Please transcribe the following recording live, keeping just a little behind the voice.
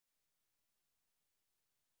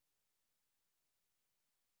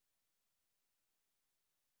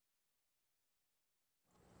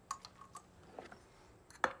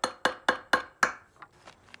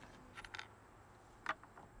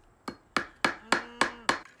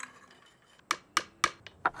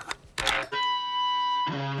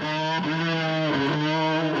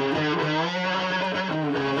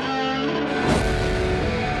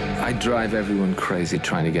drive everyone crazy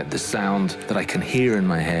trying to get the sound that I can hear in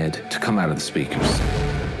my head to come out of the speakers.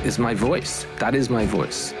 It's my voice. That is my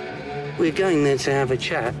voice. We're going there to have a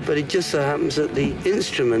chat, but it just so happens that the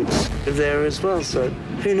instruments are there as well, so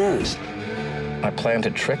who knows? I plan to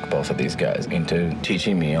trick both of these guys into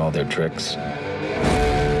teaching me all their tricks.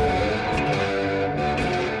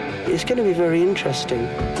 It's going to be very interesting.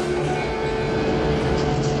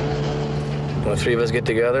 When the three of us get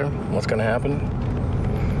together, what's going to happen?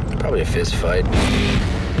 Probably a fist fight.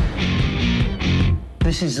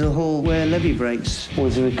 This is the hall where Levy Breaks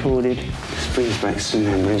was recorded. This brings back some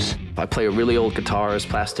memories. I play really old guitars,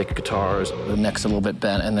 plastic guitars. The neck's a little bit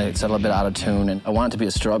bent and it's a little bit out of tune, and I want it to be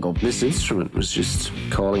a struggle. This instrument was just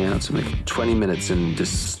calling out to me. 20 minutes in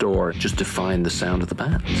this store just to find the sound of the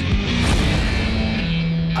band.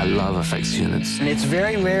 I love effects units. And it's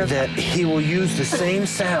very rare that he will use the same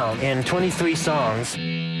sound in 23 songs.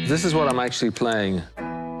 This is what I'm actually playing.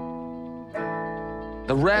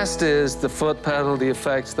 The rest is the foot pedal, the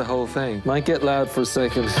effects, the whole thing. Might get loud for a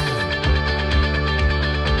second.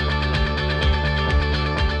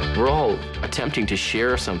 We're all attempting to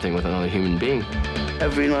share something with another human being.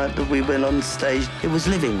 Every night that we went on stage, it was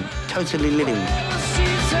living, totally living.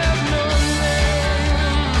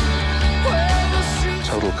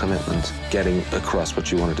 Total commitment, getting across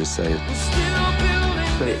what you wanted to say.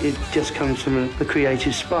 But it just comes from the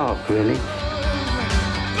creative spark, really.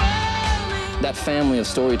 That family of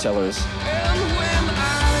storytellers,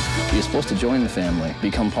 you're supposed to join the family,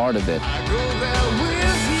 become part of it.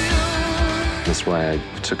 That's why I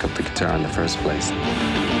took up the guitar in the first place.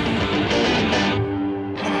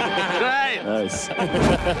 Nice.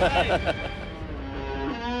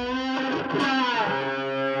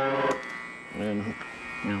 And,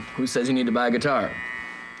 you know, who says you need to buy a guitar?